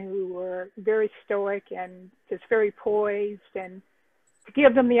women who were very stoic and just very poised, and to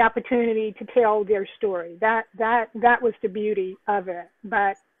give them the opportunity to tell their story. That was the beauty of it.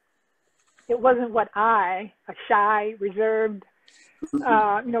 But it wasn't what I, a shy, reserved,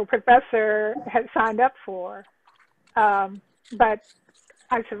 professor, had signed up for. But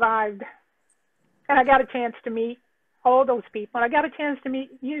I survived, and I got a chance to meet all those people. And I got a chance to meet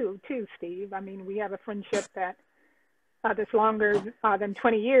you too, Steve. I mean, we have a friendship that's longer than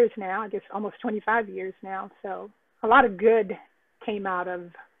 20 years now, I guess almost 25 years now. So a lot of good came out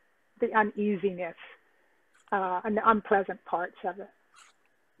of the uneasiness and the unpleasant parts of it.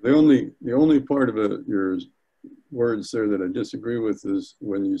 The only part of it, your words there that I disagree with is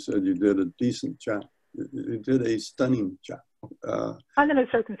when you said you did a decent job. You did a stunning job. Under the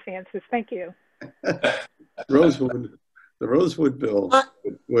circumstances, thank you. The Rosewood bill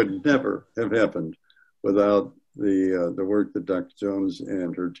would never have happened without the work that Dr. Jones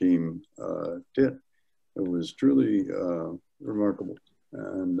and her team did. It was truly remarkable,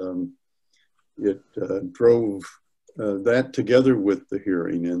 and it drove that, together with the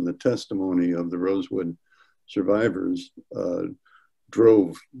hearing and the testimony of the Rosewood survivors,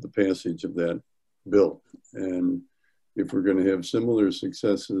 drove the passage of that bill. And if we're going to have similar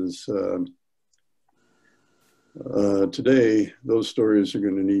successes today, those stories are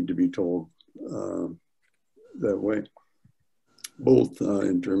going to need to be told that way, both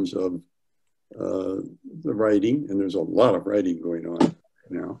in terms of the writing, and there's a lot of writing going on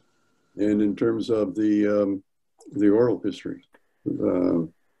now, and in terms of the oral history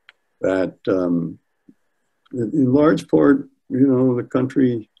that in large part, the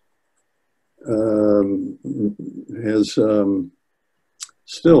country has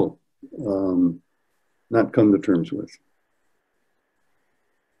still not come to terms with.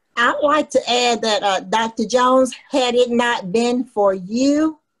 I'd like to add that, Dr. Jones, had it not been for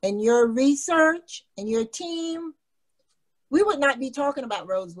you and your research and your team, we would not be talking about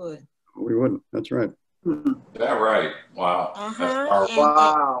Rosewood. We wouldn't. That's right. Is that right? Wow.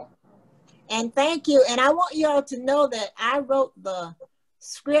 Wow. And thank you. And I want y'all to know that I wrote the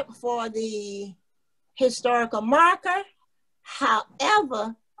script for the historical marker.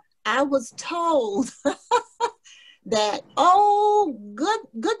 However, I was told that, oh,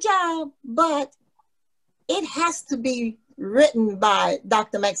 good job, but it has to be written by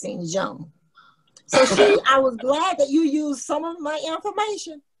Dr. Maxine Jones. So I was glad that you used some of my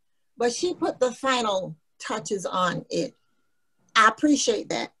information, but she put the final touches on it. I appreciate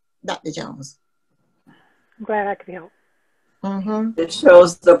that, Dr. Jones. I'm glad I could help. Mm-hmm. It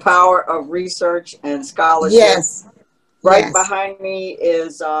shows the power of research and scholarship. Yes. Right behind me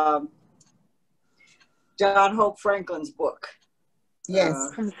is John Hope Franklin's book. Yes.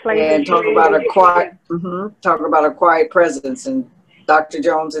 And talk about a quiet presence. And Dr.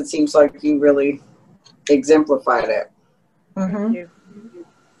 Jones, it seems like you really exemplify that. Thank you.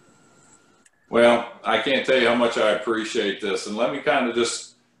 Well, I can't tell you how much I appreciate this. And let me kind of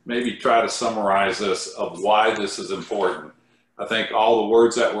just maybe try to summarize this of why this is important. I think all the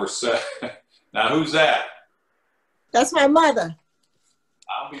words that were said. Now, who's that? That's my mother.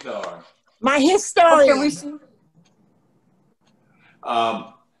 I'll be darned. My historian. Okay,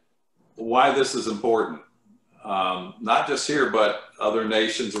 why this is important. Not just here, but other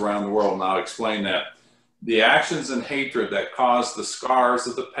nations around the world. And I'll explain that. The actions and hatred that caused the scars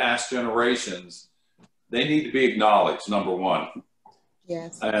of the past generations, they need to be acknowledged, number one.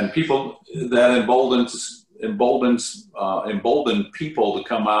 Yes. And people that embolden people to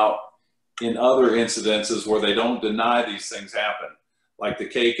come out in other incidences where they don't deny these things happen, like the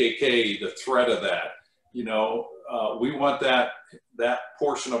KKK, the threat of that. You know, we want that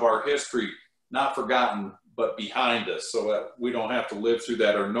portion of our history not forgotten, but behind us, so that we don't have to live through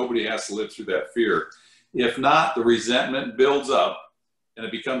that, or nobody has to live through that fear. If not, the resentment builds up and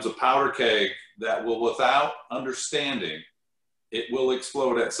it becomes a powder keg that will, without understanding, it will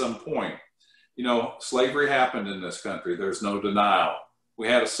explode at some point. You know, slavery happened in this country. There's no denial. We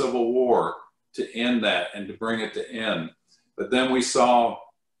had a civil war to end that and to bring it to end. But then we saw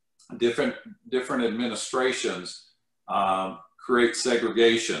different administrations create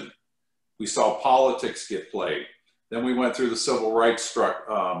segregation. We saw politics get played. Then we went through the civil rights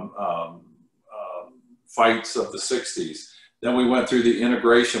fights of the 60s. Then we went through the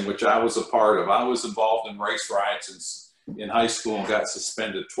integration, which I was a part of. I was involved in race riots in high school and got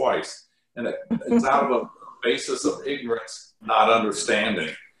suspended twice. And it's out of a basis of ignorance, not understanding.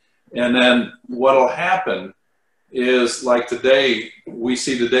 And then what'll happen is, like today, we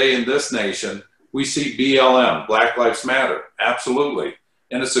see today in this nation, we see BLM, Black Lives Matter, absolutely.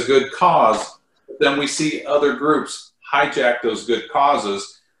 And it's a good cause. But then we see other groups hijack those good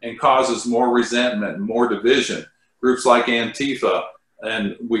causes and causes more resentment and more division. Groups like Antifa,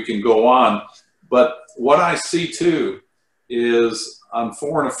 and we can go on. But what I see too is on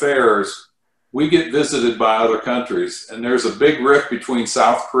foreign affairs, we get visited by other countries, and there's a big rift between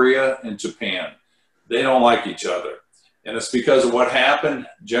South Korea and Japan. They don't like each other. And it's because of what happened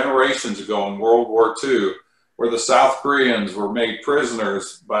generations ago in World War II, where the South Koreans were made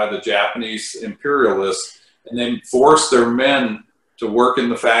prisoners by the Japanese imperialists, and they forced their men to work in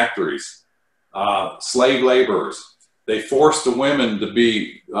the factories, slave laborers. They forced the women to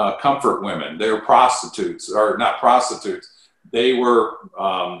be comfort women. They were prostitutes, or not prostitutes. They were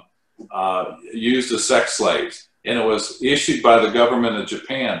used as sex slaves, and it was issued by the government of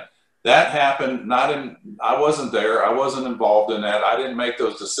Japan. That happened, I wasn't there, I wasn't involved in that, I didn't make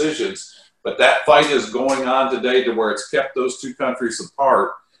those decisions, but that fight is going on today to where it's kept those two countries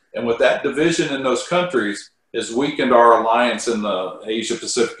apart. And with that division in those countries, has weakened our alliance in the Asia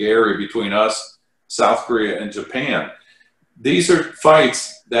Pacific area between us, South Korea, and Japan. These are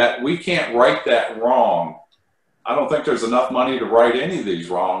fights that we can't right that wrong. I don't think there's enough money to right any of these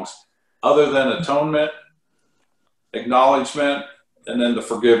wrongs other than atonement, acknowledgement, and then the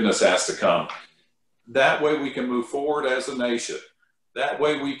forgiveness has to come. That way we can move forward as a nation. That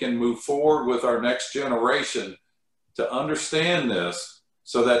way we can move forward with our next generation to understand this,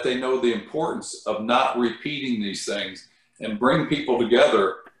 so that they know the importance of not repeating these things and bring people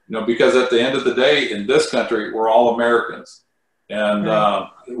together, you know, because at the end of the day, in this country, we're all Americans. And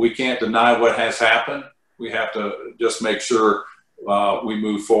we can't deny what has happened. We have to just make sure we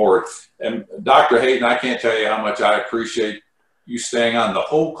move forward. And Dr. Hayden, I can't tell you how much I appreciate you staying on the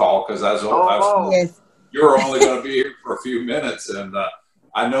whole call, because Yes. you're only going to be here for a few minutes. And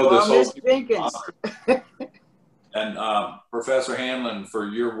I know this whole Jenkins. And Professor Hanlon, for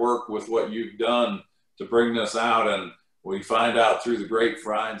your work with what you've done to bring this out. And we find out through the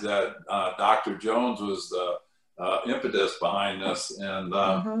grapevines that Dr. Jones was the impetus behind this. And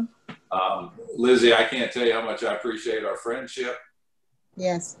Lizzie, I can't tell you how much I appreciate our friendship.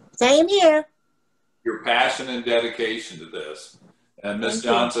 Yes, same here. Your passion and dedication to this. And Ms.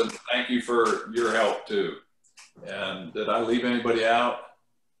 Johnson, thank you for your help too. And did I leave anybody out?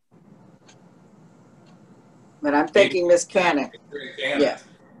 But I'm thanking Miss Cannon. Yes.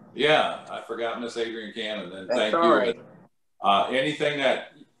 Yeah, I forgot Miss Adrienne Cannon. And thank you. Right. Anything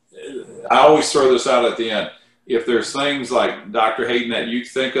that, I always throw this out at the end. If there's things like Dr. Hayden that you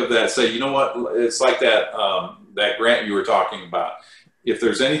think of that say, you know what, it's like that, that grant you were talking about. If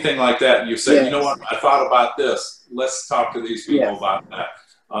there's anything like that, you say, you know what, I thought about this. Let's talk to these people about that.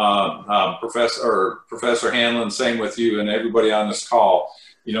 Professor Hanlon, same with you and everybody on this call,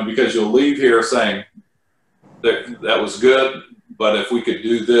 you know, because you'll leave here saying that was good, but if we could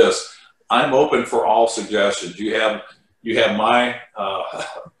do this, I'm open for all suggestions. You have my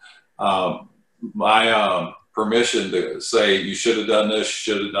my permission to say you should have done this,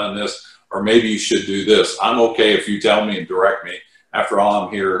 should have done this, or maybe you should do this. I'm okay if you tell me and direct me. After all,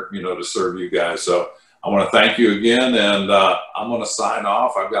 I'm here, you know, to serve you guys. So I want to thank you again, and I'm going to sign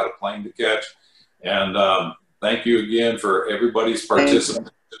off. I've got a plane to catch, and thank you again for everybody's participation.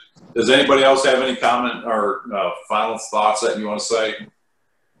 Does anybody else have any comment or final thoughts that you want to say?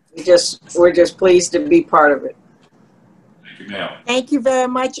 We're just pleased to be part of it. Thank you, ma'am. Thank you very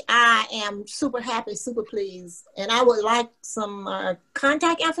much. I am super happy, super pleased. And I would like some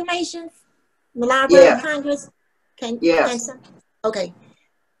contact information from the Library of Congress. Okay.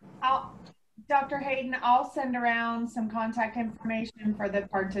 Dr. Hayden, I'll send around some contact information for the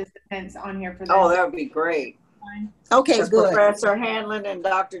participants on here for this. Oh, that would be great. Okay, That's good. Professor Hanlon and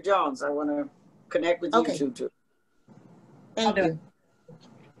Dr. Jones. I want to connect with you two too. Thank you.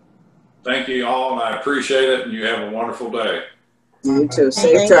 Thank you all, and I appreciate it, and you have a wonderful day. You too.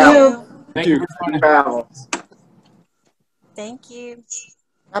 Safe travel. Thank you. Travel. Thank you.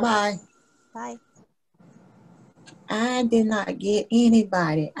 Bye-bye. Bye. I did not get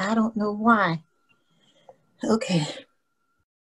anybody. I don't know why. Okay.